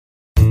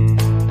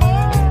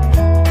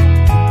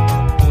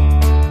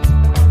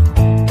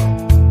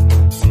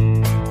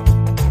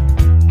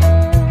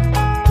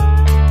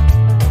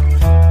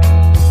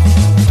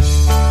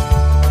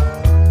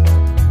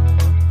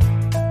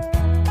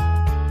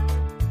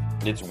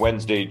It's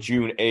Wednesday,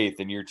 June 8th,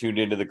 and you're tuned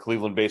into the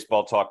Cleveland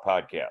Baseball Talk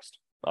podcast.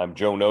 I'm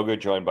Joe Noga,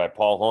 joined by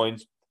Paul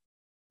Hoynes.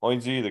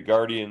 Hoynesy, the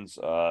Guardians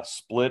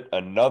split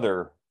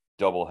another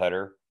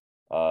doubleheader.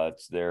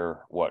 It's their,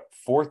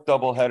 fourth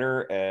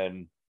doubleheader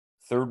and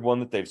third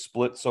one that they've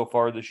split so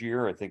far this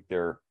year. I think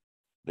they're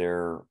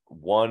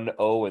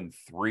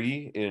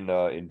 1-0-3 in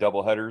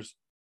doubleheaders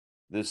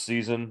this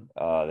season.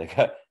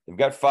 They've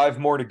got five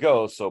more to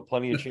go, so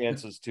plenty of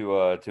chances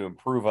to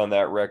improve on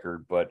that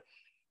record. But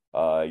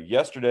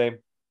yesterday,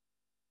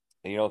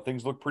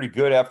 things looked pretty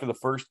good after the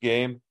first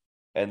game,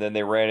 and then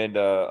they ran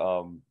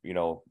into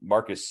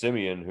Marcus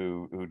Semien,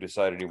 who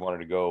decided he wanted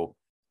to go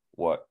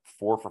 4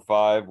 for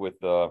 5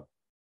 with a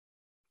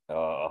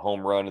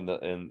home run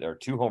or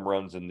two home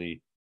runs in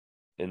the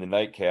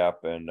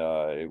nightcap, and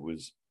it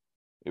was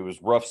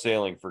rough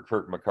sailing for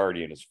Kirk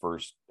McCarty in his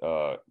first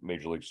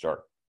major league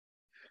start.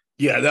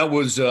 Yeah, that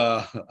was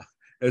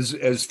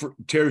as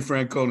Terry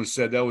Francona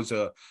said, that was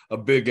a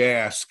big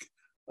ask,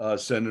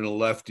 sending a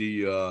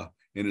lefty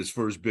in his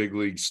first big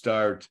league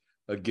start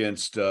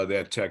against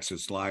that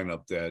Texas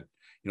lineup that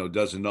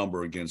does a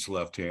number against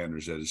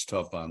left-handers that is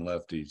tough on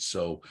lefties.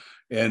 So,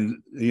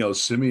 and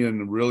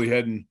Semien really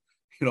hadn't,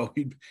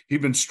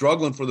 he'd been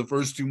struggling for the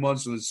first 2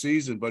 months of the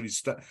season, but he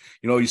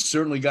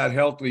certainly got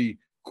healthy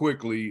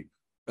quickly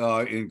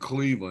in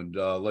Cleveland.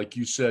 Like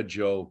you said,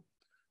 Joe,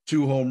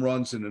 2 home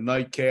runs in the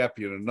nightcap.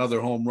 He had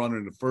another home run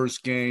in the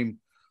first game.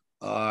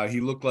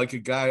 He looked like a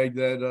guy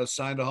that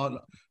signed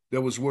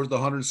that was worth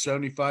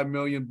 $175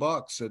 million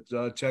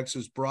that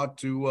Texas brought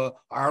to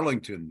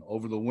Arlington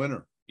over the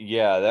winter.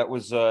 Yeah, that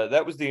was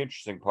the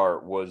interesting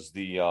part. Was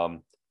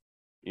the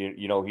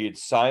he had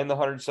signed the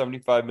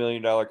 $175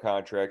 million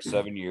contract,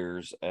 7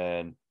 years,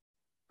 and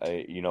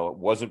it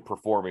wasn't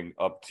performing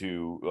up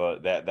to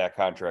that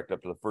contract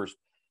up to the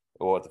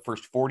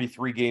first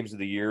 43 games of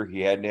the year.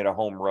 He hadn't hit a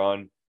home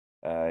run.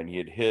 And he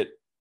had hit,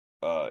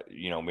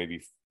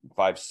 maybe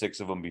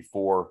 5-6 of them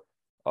before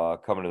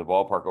coming to the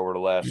ballpark over the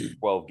last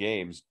 12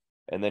 games,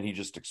 and then he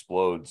just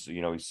explodes. He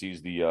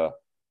sees the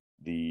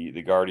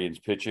Guardians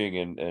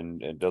pitching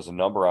and does a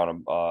number on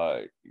him.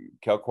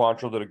 Cal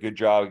Quantrill did a good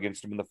job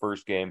against him in the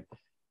first game,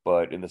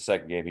 but in the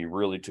second game he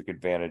really took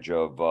advantage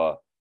of a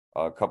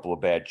couple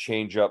of bad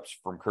changeups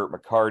from Kurt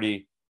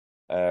McCarty.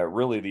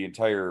 Really, the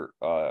entire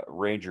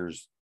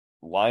Rangers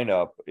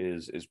lineup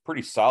is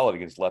pretty solid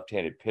against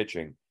left-handed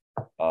pitching.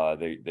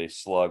 They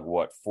slug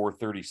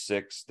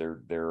 436.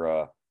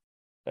 They're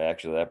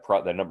actually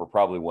that number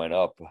probably went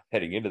up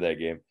heading into that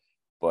game,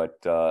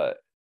 but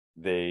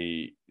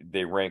they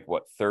rank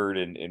third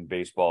in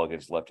baseball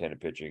against left-handed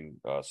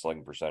pitching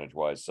slugging percentage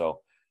wise.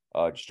 So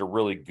just a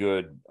really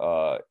good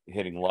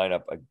hitting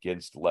lineup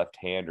against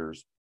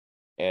left-handers,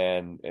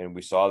 and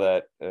we saw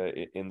that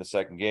in the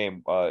second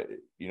game.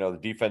 The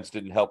defense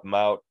didn't help them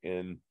out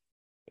in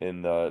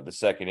the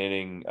second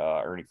inning.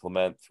 Ernie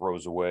Clement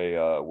throws away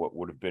what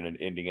would have been an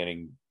ending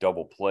inning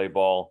double play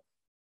ball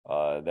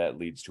that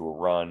leads to a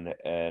run,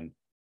 and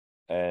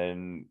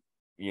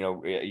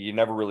you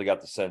never really got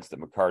the sense that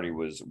McCarty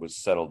was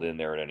settled in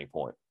there at any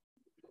point.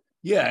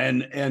 Yeah,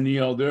 and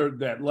they're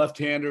that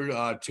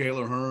left-hander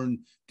Taylor Hearn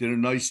did a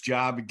nice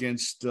job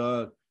against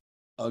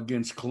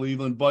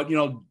Cleveland, but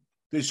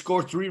they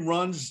scored 3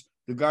 runs.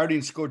 The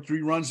Guardians scored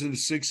 3 runs in the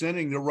 6th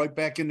inning. They're right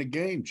back in the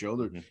game,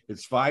 Joe.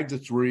 It's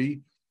 5-3.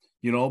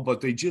 But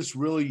they just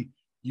really,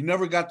 you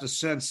never got the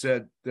sense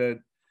that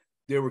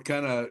they were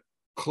kind of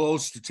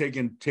close to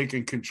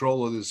taking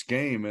control of this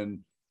game. And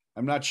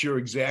I'm not sure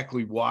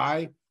exactly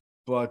why,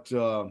 but,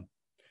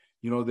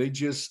 they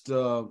just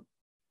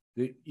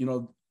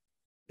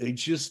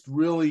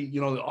really,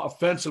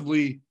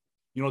 offensively,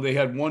 they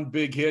had one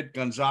big hit.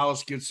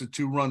 Gonzalez gets a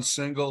 2-run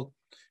single,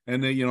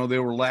 and they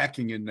were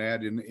lacking in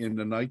that in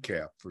the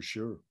nightcap for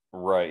sure.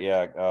 Right.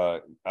 Yeah.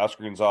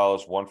 Oscar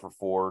Gonzalez, 1 for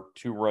 4,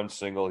 2-run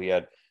single. He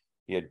had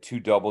 2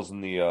 doubles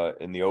in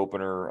the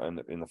opener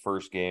and in the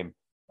first game.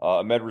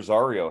 Ahmed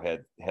Rosario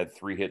had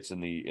 3 hits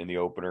in the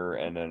opener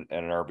and an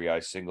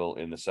RBI single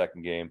in the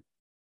second game.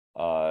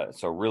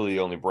 So really the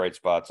only bright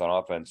spots on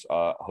offense.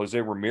 Jose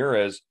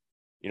Ramirez,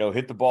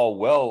 hit the ball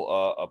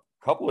well a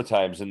couple of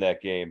times in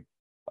that game.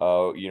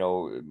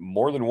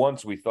 More than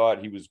once we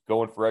thought he was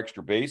going for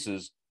extra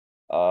bases.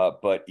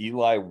 But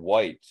Eli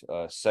White,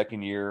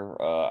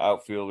 second-year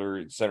outfielder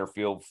in center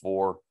field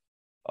for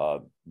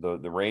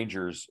the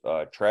Rangers,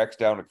 tracks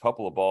down a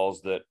couple of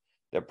balls that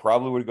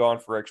probably would have gone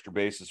for extra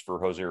bases for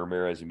Jose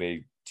Ramirez. He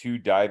made 2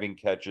 diving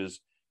catches,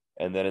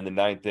 and then in the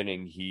 9th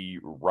inning, he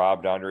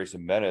robbed Andres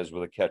Jimenez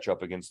with a catch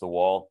up against the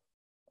wall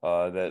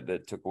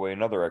that took away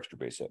another extra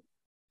base hit.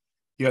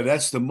 Yeah,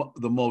 that's the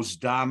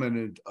most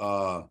dominant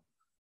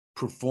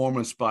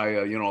performance by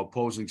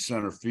opposing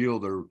center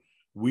fielder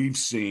we've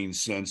seen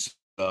since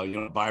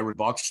Byron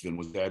Buxton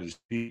was at his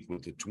peak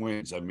with the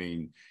Twins. I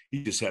mean,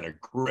 he just had a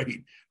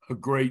great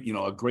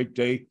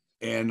day.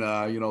 And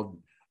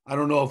I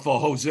don't know if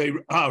Jose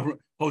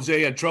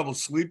had trouble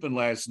sleeping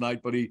last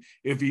night, but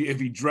if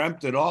he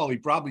dreamt at all, he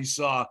probably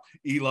saw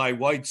Eli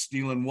White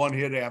stealing one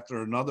hit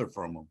after another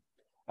from him.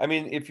 I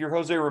mean, if you're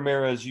Jose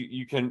Ramirez,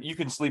 you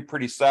can sleep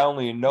pretty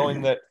soundly and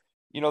knowing that,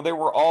 they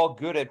were all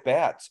good at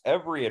bats,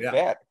 every at Yeah.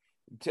 bat.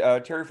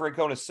 Terry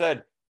Francona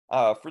said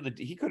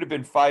he could have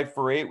been 5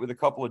 for 8 with a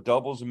couple of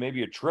doubles and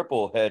maybe a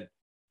triple had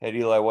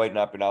Eli White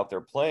not been out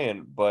there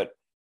playing. But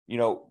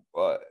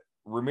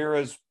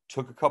Ramirez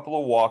took a couple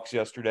of walks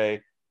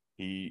yesterday.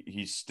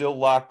 He's still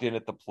locked in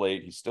at the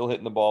plate. He's still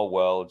hitting the ball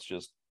well. It's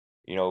just,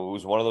 it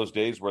was one of those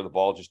days where the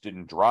ball just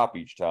didn't drop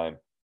each time.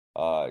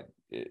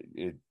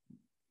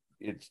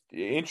 It's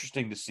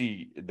interesting to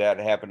see that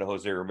happen to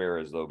Jose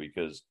Ramirez, though,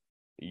 because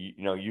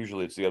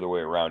usually it's the other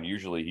way around.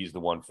 Usually he's the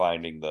one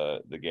finding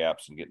the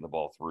gaps and getting the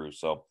ball through.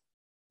 So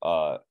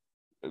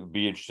it'd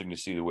be interesting to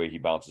see the way he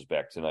bounces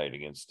back tonight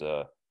against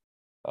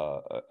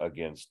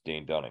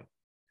Dane Dunning.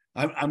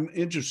 I'm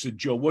interested,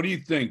 Joe. What do you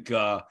think?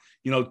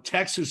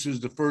 Texas is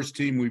the first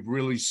team we've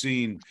really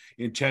seen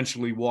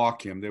intentionally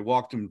walk him. They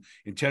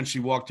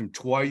intentionally walked him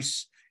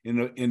twice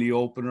in the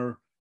opener.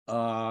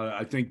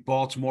 I think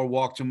Baltimore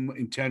walked him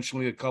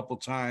intentionally a couple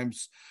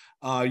times.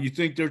 You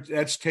think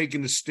that's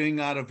taking the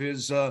sting out of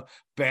his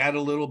bat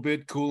a little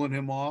bit, cooling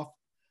him off?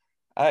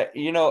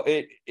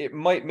 It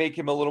might make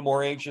him a little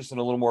more anxious and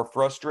a little more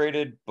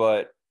frustrated,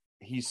 but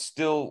he's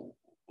still,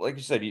 like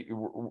you said,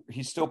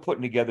 he's still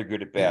putting together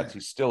good at bats.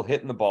 He's still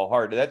hitting the ball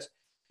hard.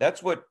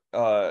 That's what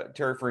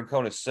Terry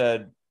Francona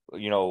said,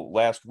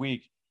 last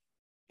week.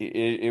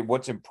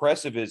 What's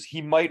impressive is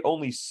he might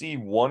only see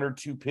 1 or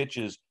 2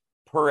 pitches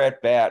per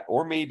at bat,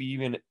 or maybe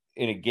even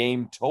in a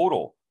game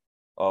total,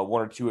 1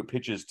 or 2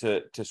 pitches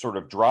to sort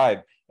of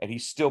drive, and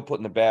he's still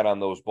putting the bat on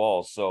those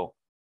balls. So,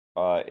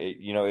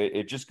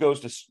 it just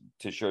goes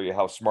to show you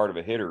how smart of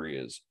a hitter he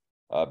is,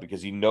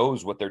 because he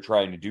knows what they're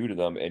trying to do to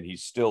them, and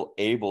he's still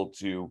able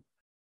to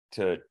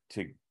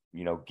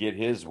get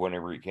his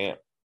whenever he can.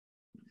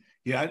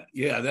 Yeah,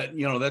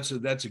 that's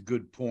a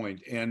good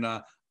point. And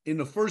in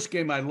the first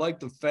game, I like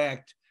the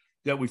fact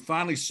that we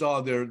finally saw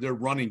their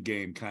running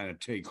game kind of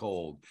take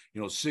hold.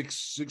 6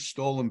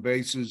 stolen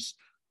bases,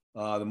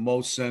 the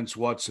most since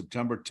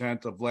September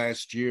 10th of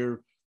last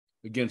year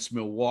against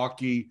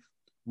Milwaukee.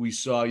 We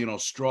saw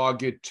Straw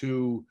get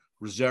 2,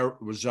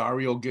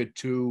 Rosario get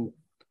 2,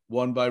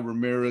 one by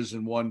Ramirez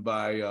and one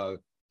by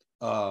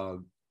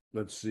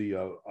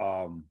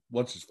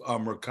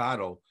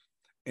Mercado.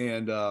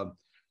 And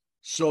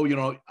so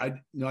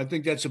I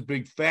think that's a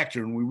big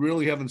factor, and we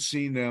really haven't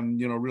seen them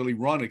really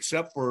run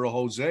except for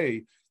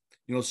Jose.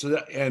 So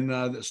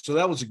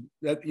that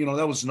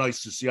was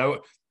nice to see.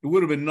 It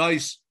would have been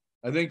nice.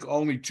 I think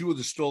only 2 of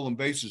the stolen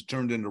bases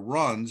turned into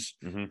runs,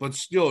 but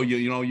still,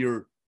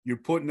 you're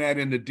putting that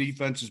in the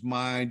defense's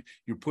mind.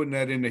 You're putting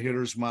that in the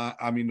hitter's mind.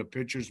 I mean, the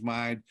pitcher's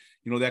mind.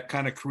 That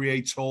kind of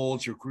creates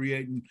holes. You're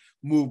creating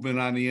movement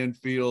on the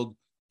infield.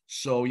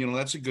 So,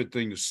 that's a good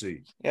thing to see.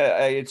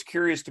 Yeah, it's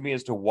curious to me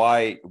as to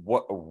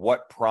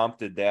what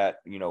prompted that,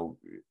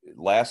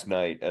 last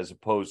night as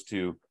opposed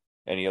to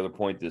any other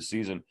point this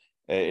season.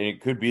 And it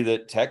could be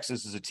that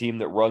Texas is a team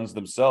that runs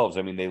themselves.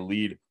 I mean, they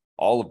lead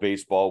all of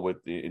baseball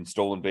in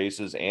stolen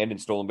bases and in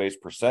stolen base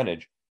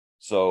percentage.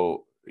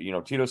 So,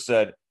 Tito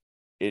said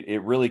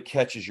it really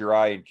catches your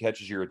eye and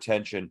catches your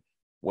attention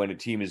when a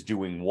team is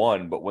doing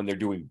one, but when they're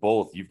doing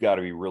both, you've got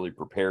to be really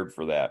prepared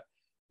for that.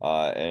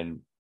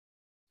 In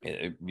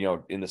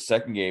the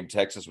second game,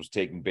 Texas was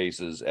taking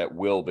bases at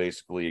will,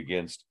 basically,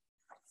 against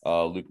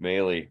Luke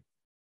Maile.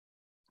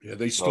 Yeah,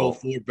 they stole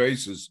 4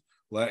 bases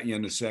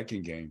in the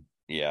second game.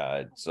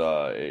 Yeah,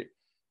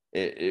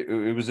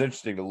 it was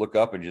interesting to look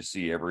up and just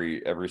see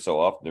every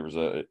so often it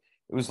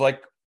was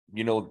like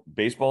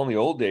baseball in the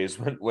old days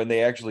when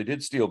they actually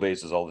did steal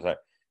bases all the time.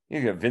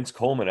 You got Vince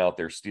Coleman out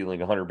there stealing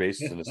 100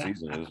 bases in a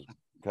season. It was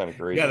kind of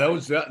crazy. Yeah, that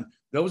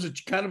was a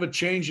kind of a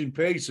change in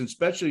pace,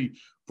 especially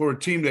for a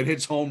team that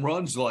hits home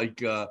runs like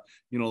the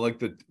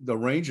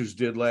Rangers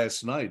did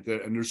last night,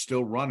 and they're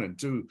still running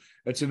too.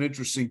 That's an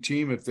interesting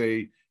team if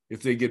they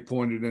get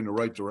pointed in the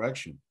right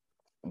direction.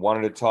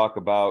 Wanted to talk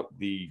about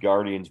the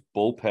Guardians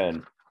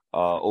bullpen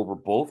over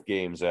both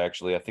games.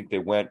 Actually, I think they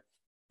went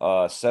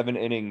 7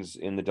 innings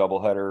in the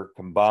doubleheader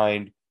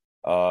combined,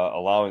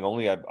 allowing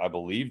only, I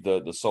believe,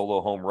 the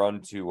solo home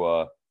run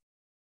to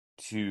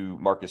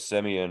Marcus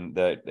Semien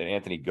that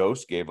Anthony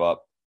Ghost gave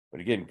up. But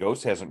again,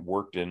 Ghost hasn't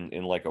worked in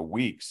like a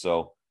week,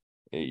 so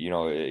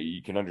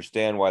you can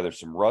understand why there's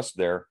some rust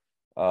there.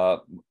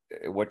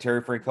 What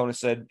Terry Francona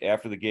said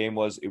after the game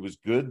was it was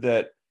good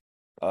that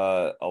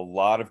a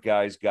lot of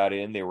guys got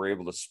in. They were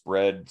able to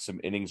spread some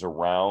innings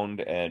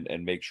around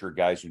and make sure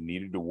guys who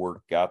needed to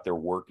work got their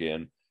work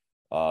in.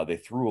 They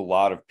threw a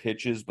lot of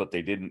pitches, but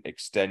they didn't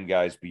extend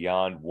guys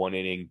beyond 1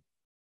 inning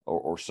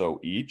or so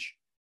each.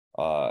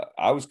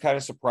 I was kind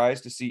of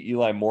surprised to see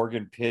Eli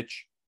Morgan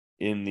pitch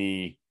in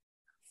the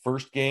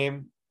first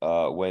game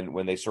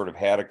when they sort of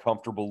had a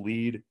comfortable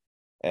lead,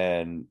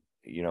 and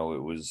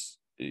it was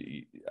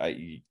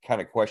I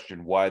kind of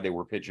questioned why they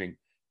were pitching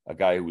a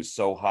guy who was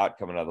so hot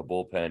coming out of the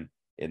bullpen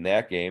in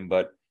that game.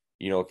 But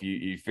if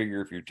you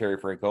figure if you're Terry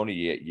Francona,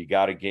 you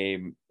got a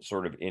game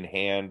sort of in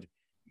hand,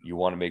 you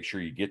want to make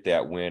sure you get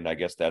that win. I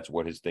guess that's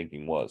what his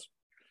thinking was.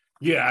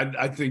 Yeah,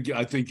 I think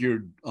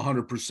you're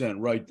 100%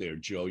 right there,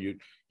 Joe.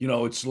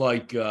 It's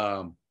like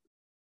you've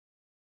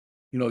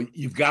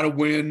got to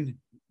win.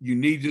 You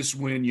need this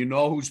win. You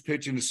know who's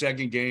pitching the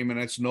second game, and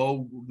that's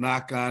no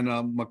knock on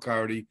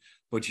McCarty,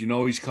 but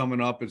he's coming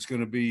up. It's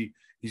going to be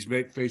he's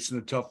facing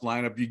a tough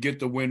lineup. You get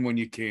the win when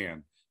you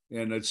can,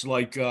 and it's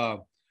like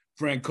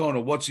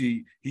Francona.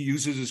 He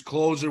uses his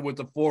closer with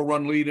the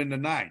 4-run lead in the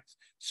ninth.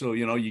 So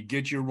you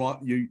get your run.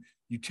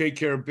 You take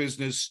care of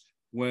business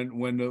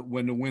when the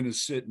win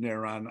is sitting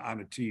there on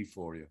a tee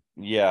for you.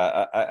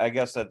 Yeah, I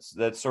guess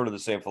that's sort of the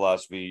same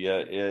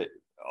philosophy.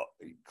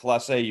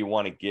 Class A, you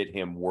want to get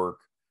him work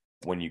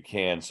when you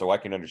can. So I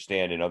can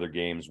understand in other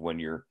games when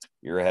you're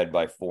ahead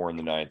by 4 in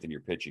the ninth and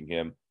you're pitching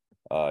him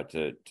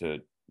to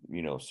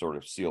sort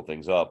of seal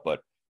things up. But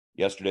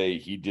yesterday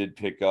he did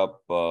pick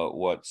up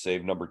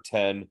save number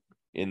 10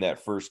 in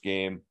that first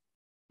game,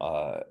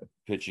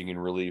 pitching in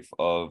relief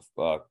of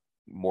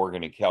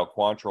Morgan and Cal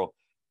Quantrill.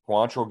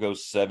 Quantrill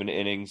goes 7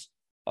 innings,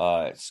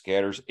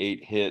 scatters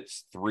 8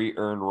 hits, 3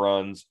 earned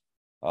runs.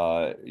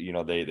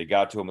 They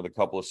got to him with a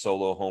couple of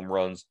solo home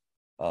runs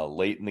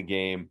late in the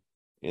game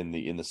in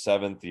the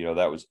seventh.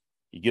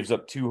 He gives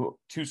up two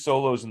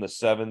solos in the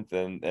seventh,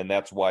 and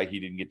that's why he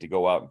didn't get to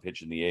go out and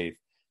pitch in the eighth.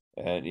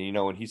 And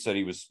and he said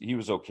he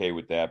was okay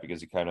with that because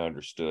he kind of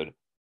understood.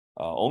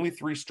 Only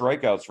 3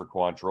 strikeouts for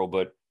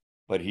Quantrill,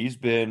 but he's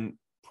been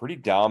pretty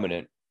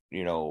dominant,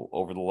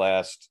 over the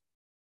last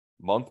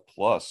month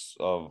plus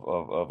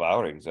of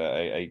outings.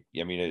 I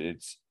mean,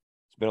 it's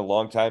been a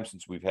long time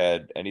since we've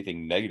had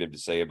anything negative to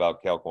say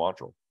about Cal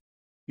Quantrill.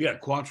 Yeah,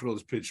 Quantrill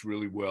has pitched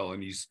really well,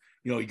 and he's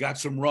he got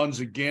some runs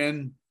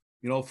again,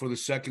 for the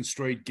second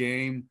straight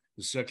game,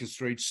 the second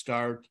straight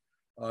start.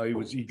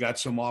 He got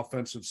some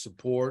offensive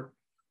support,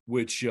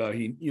 which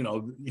he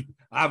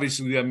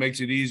obviously that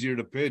makes it easier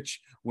to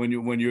pitch when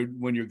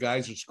your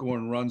guys are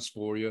scoring runs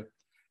for you,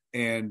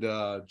 and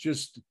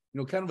just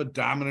kind of a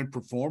dominant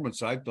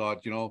performance. I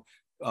thought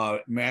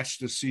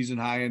matched the season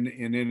high in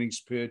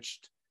innings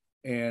pitched,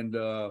 and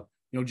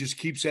just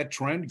keeps that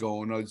trend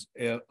going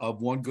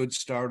of one good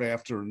start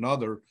after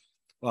another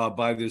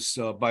by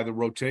the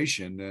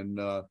rotation. And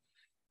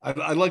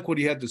I like what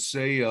he had to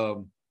say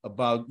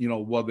about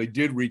they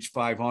did reach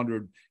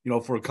 500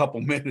 for a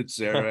couple minutes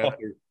there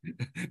after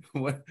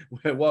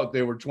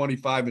they were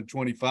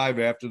 25-25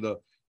 after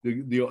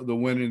the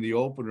win in the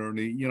opener, and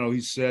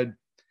he said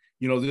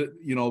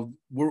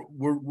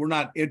we're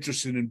not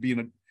interested in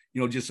being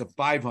just a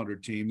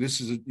 500 team.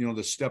 This is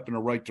the step in the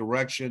right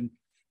direction.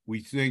 We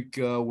think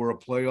we're a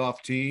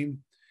playoff team.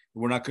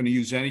 We're not going to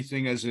use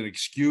anything as an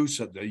excuse.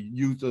 The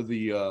youth of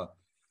the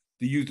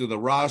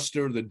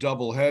roster, the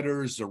double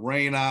headers, the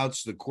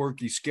rainouts, the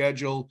quirky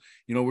schedule.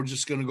 We're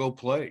just going to go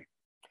play.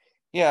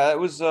 Yeah, it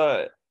was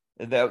that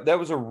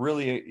was a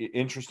really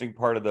interesting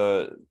part of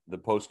the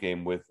post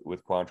game with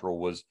Quantrill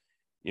was,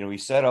 he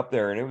sat up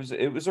there and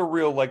it was a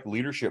real like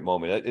leadership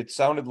moment. It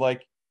sounded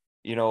like,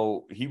 he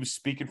was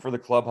speaking for the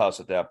clubhouse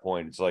at that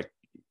point. It's like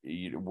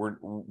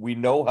we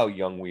know how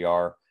young we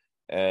are,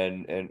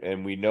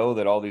 and we know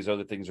that all these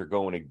other things are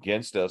going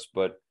against us,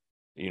 but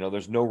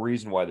there's no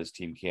reason why this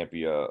team can't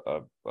be a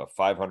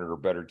 500 or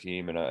better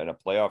team and a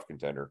playoff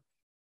contender.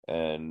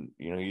 And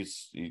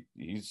he's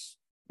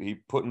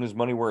putting his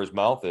money where his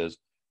mouth is.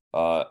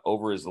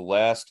 Over his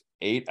last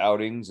 8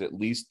 outings, at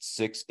least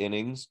 6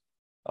 innings.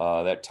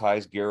 That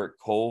ties Garrett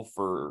Cole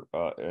for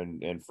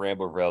and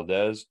Framber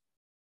Valdez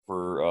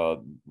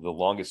for the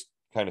longest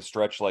kind of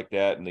stretch like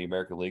that in the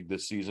American League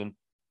this season.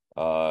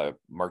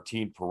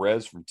 Martin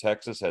Perez from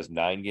Texas has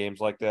 9 games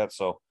like that.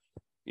 So,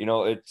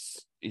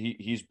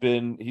 he's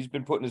been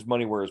putting his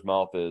money where his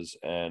mouth is,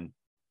 and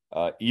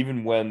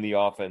even when the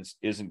offense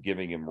isn't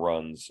giving him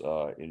runs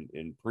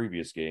in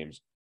previous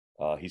games,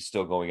 he's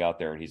still going out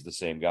there and he's the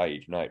same guy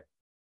each night.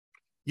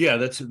 Yeah,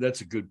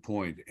 that's a good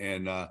point.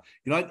 And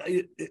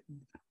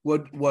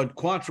what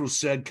Quantrill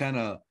said kind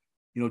of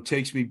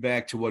takes me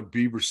back to what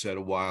Bieber said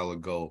a while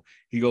ago.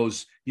 He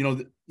goes,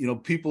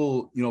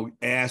 people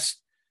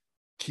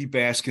keep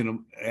asking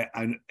him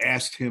and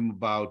asked him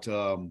about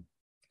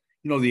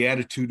the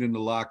attitude in the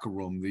locker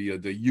room,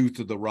 the youth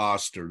of the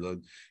roster,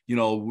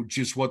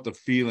 just what the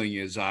feeling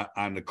is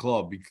on the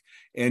club.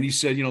 And he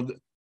said,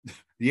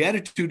 the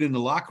attitude in the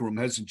locker room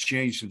hasn't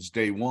changed since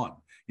day one.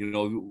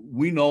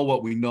 We know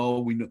what we know.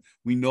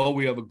 We know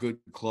we have a good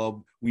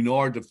club. We know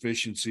our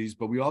deficiencies,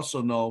 but we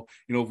also know,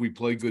 if we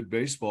play good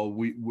baseball,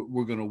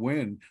 we're going to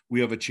win.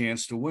 We have a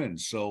chance to win.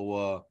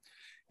 So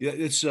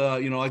it's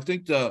I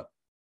think the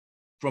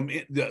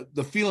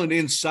feeling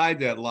inside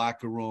that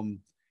locker room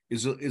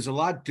is a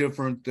lot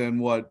different than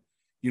what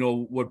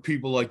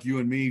people like you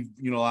and me,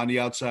 on the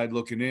outside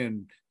looking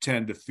in,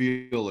 tend to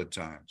feel at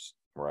times.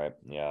 Right.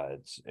 Yeah,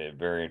 it's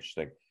very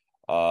interesting.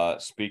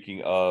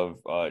 Speaking of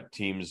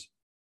teams,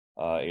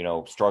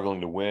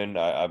 struggling to win,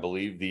 I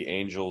believe the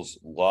Angels'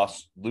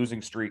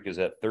 losing streak is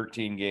at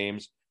 13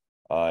 games.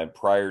 And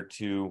prior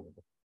to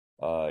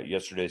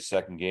yesterday's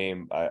second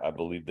game, I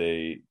believe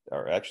they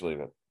are actually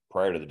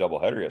prior to the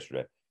doubleheader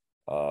yesterday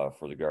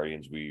for the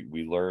Guardians.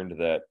 We learned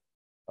that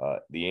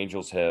The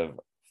Angels have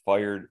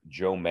fired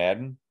Joe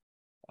Madden.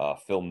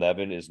 Phil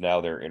Nevin is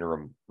now their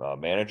interim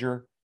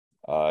manager.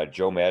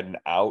 Joe Madden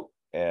out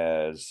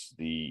as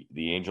the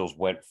Angels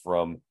went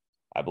from,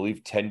 I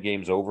believe, 10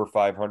 games over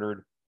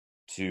 500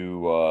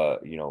 to a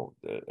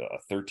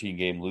 13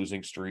 game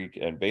losing streak,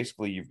 and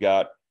basically you've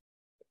got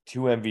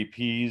two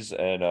MVPs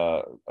and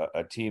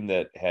a team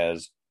that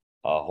has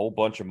a whole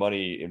bunch of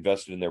money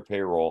invested in their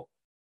payroll,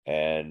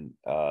 and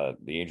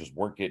the Angels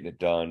weren't getting it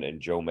done,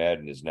 and Joe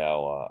Madden is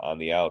now on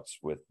the outs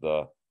with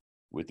the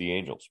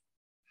Angels.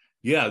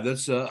 Yeah,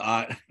 that's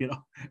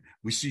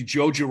we see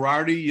Joe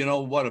Girardi,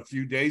 a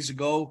few days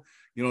ago,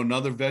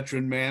 another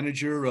veteran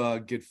manager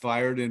get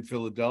fired in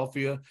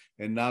Philadelphia,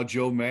 and now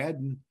Joe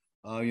Madden,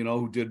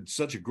 who did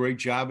such a great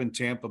job in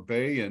Tampa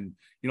Bay, and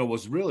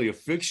was really a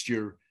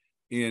fixture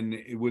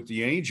with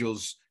the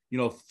Angels,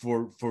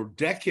 for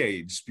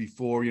decades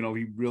before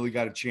he really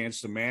got a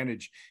chance to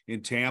manage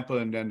in Tampa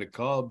and then the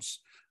Cubs.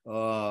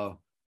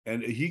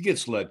 And he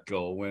gets let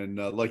go. And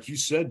like you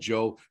said,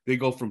 Joe, they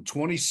go from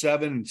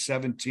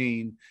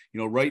 27-17,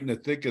 right in the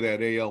thick of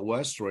that AL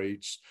West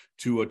race,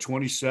 to a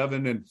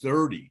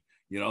 27-30.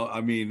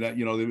 I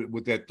mean,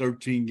 with that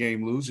 13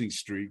 game losing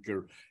streak,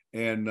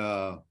 he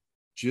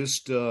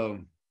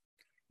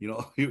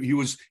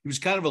was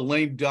kind of a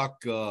lame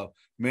duck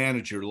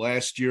manager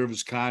last year of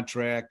his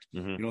contract.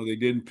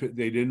 Mm-hmm.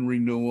 They didn't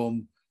renew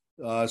him.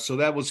 So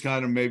that was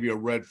kind of maybe a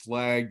red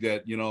flag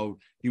that,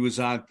 he was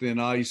on thin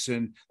ice.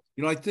 And,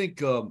 I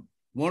think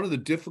one of the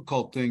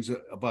difficult things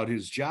about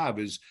his job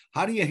is,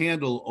 how do you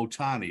handle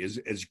Ohtani?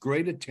 As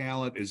great a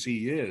talent as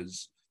he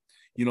is,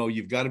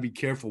 you've got to be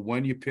careful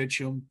when you pitch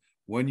him,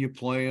 when you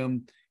play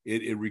him.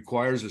 It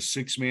requires a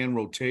 6-man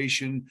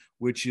rotation,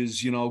 which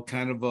is,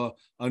 kind of a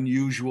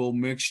unusual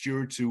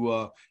mixture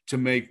to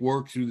make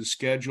work through the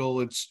schedule.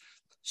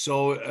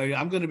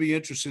 I'm going to be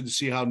interested to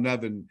see how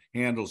Nevin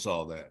handles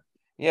all that.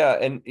 Yeah,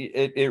 and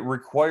it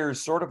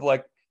requires sort of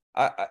like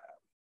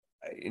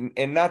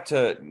and not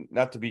to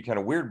be kind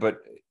of weird, but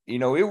it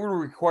would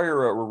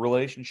require a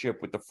relationship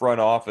with the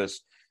front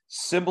office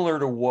similar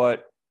to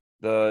what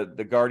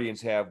the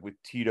Guardians have with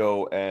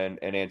Tito and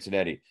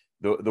Antonetti.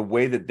 The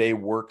way that they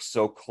work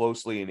so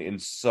closely and in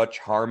such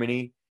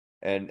harmony,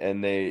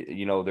 and they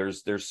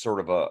there's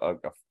sort of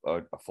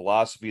a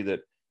philosophy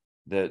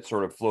that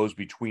sort of flows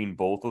between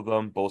both of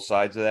them, both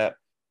sides of that.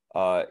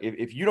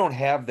 If you don't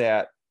have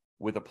that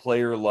with a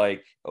player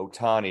like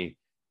Ohtani,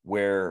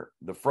 where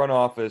the front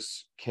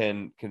office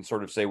can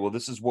sort of say, well,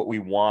 this is what we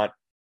want,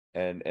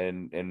 and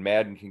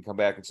Madden can come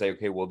back and say,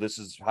 okay, well, this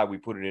is how we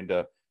put it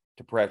into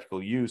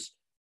practical use.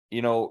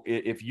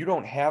 If you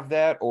don't have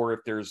that, or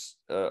if there's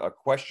a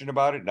question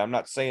about it, and I'm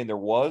not saying there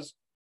was,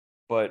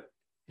 but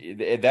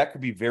that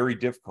could be very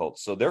difficult.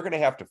 So they're going to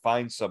have to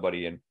find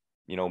somebody, and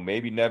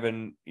maybe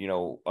Nevin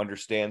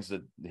understands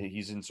that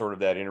he's in sort of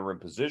that interim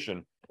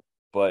position,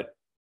 but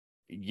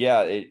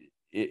yeah,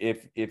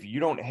 if you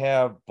don't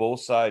have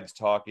both sides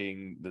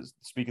speaking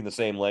the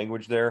same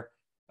language there,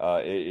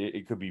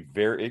 it could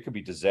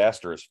be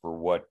disastrous for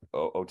what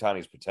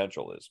Ohtani's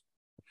potential is.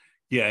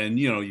 Yeah, and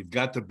you've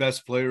got the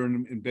best player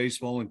in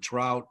baseball in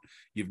Trout.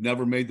 You've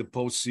never made the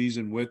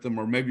postseason with them,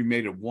 or maybe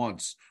made it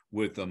once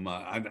with them.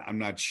 I'm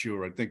not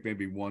sure. I think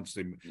maybe once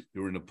they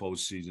were in the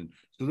postseason.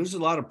 So there's a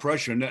lot of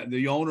pressure, and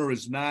the owner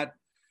is not,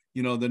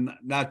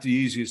 not the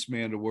easiest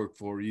man to work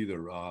for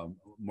either.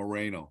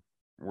 Moreno.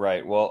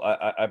 Right. Well,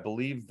 I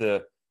believe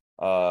the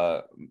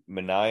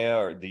Manaya,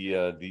 or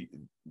the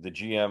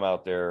GM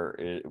out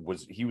there,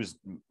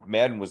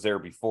 Madden was there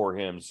before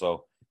him,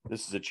 so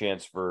this is a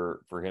chance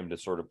for him to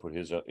sort of put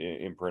his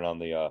imprint on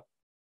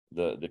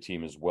the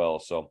team as well.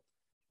 So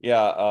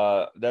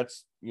yeah,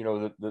 that's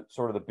the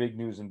sort of the big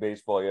news in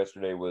baseball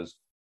yesterday was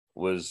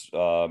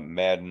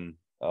Madden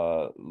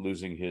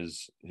losing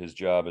his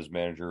job as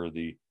manager of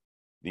the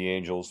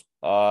Angels.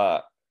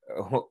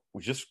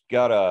 We just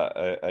got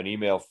an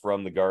email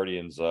from the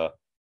Guardians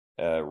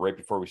right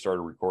before we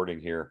started recording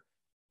here.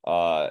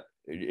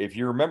 If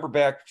you remember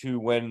back to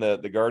when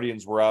the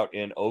Guardians were out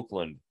in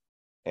Oakland,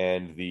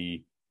 and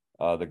the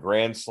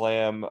Grand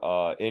Slam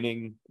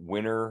inning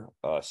winner,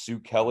 Sue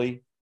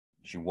Kelly,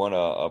 she won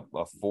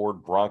a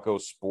Ford Bronco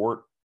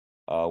Sport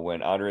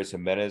when Andres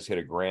Jimenez hit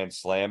a grand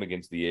slam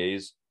against the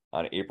A's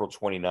on April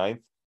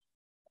 29th.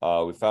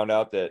 We found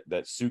out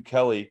that Sue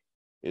Kelly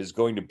is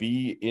going to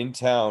be in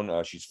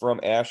town. She's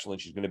from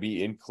Ashland. She's going to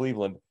be in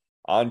Cleveland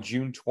on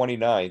June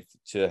 29th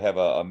to have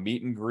a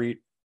meet and greet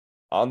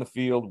on the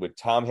field with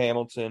Tom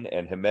Hamilton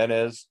and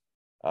Jimenez.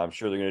 I'm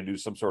sure they're going to do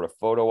some sort of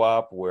photo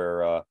op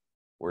where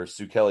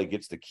Sue Kelly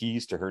gets the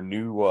keys to her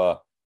new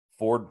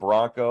Ford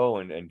Bronco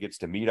and gets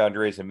to meet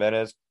Andres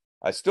Jimenez.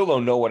 I still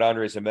don't know what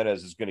Andres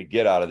Jimenez is going to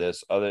get out of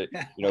this.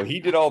 He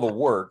did all the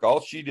work.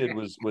 All she did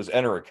was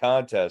enter a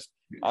contest.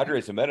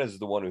 Andres Jimenez is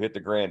the one who hit the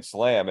grand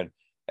slam,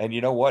 and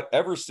you know what?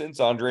 Ever since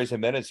Andres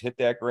Jimenez hit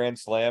that grand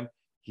slam,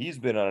 he's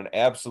been on an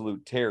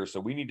absolute tear. So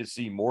we need to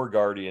see more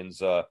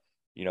Guardians,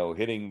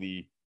 hitting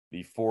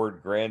the Ford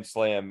grand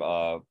slam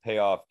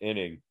payoff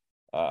inning.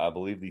 I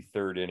believe the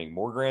third inning.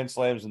 More grand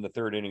slams in the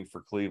third inning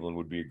for Cleveland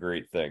would be a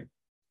great thing.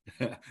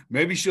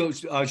 Maybe she'll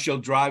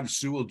drive.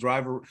 Sue will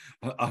drive her,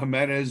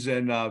 Jimenez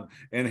and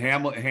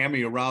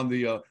Hammy around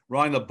the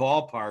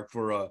ballpark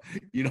for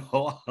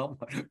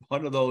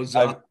one of those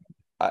I,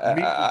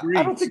 meet and I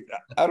don't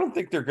greets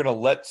think they're going to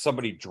let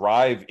somebody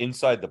drive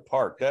inside the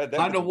park. That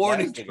on would the be the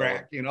warning last thing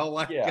track.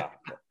 yeah,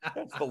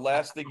 that's the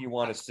last thing you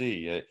want to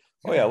see.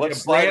 Oh yeah, let's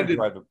yeah, Slider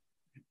drive the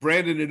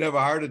Brandon would have a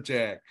heart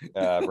attack.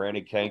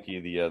 Brandon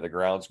Kenke, the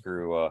grounds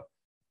crew.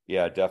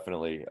 Yeah,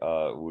 definitely.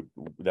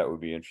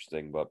 Would be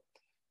interesting. But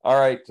all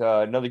right,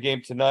 another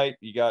game tonight.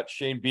 You got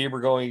Shane Bieber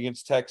going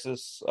against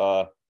Texas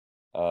in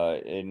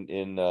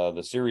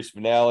the series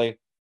finale.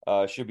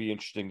 Should be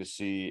interesting to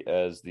see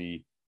as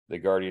the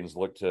Guardians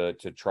look to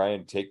try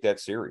and take that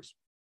series.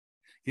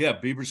 Yeah,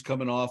 Bieber's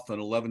coming off an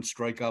 11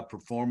 strikeout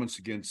performance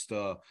against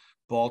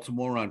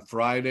Baltimore on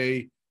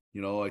Friday.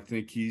 I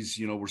think he's,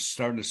 we're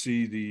starting to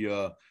see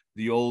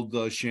the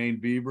old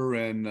Shane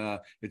Bieber, and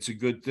it's a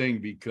good thing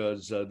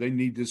because they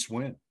need this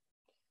win.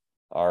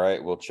 All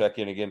right, we'll check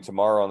in again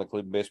tomorrow on the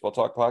Cleveland Baseball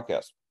Talk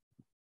podcast.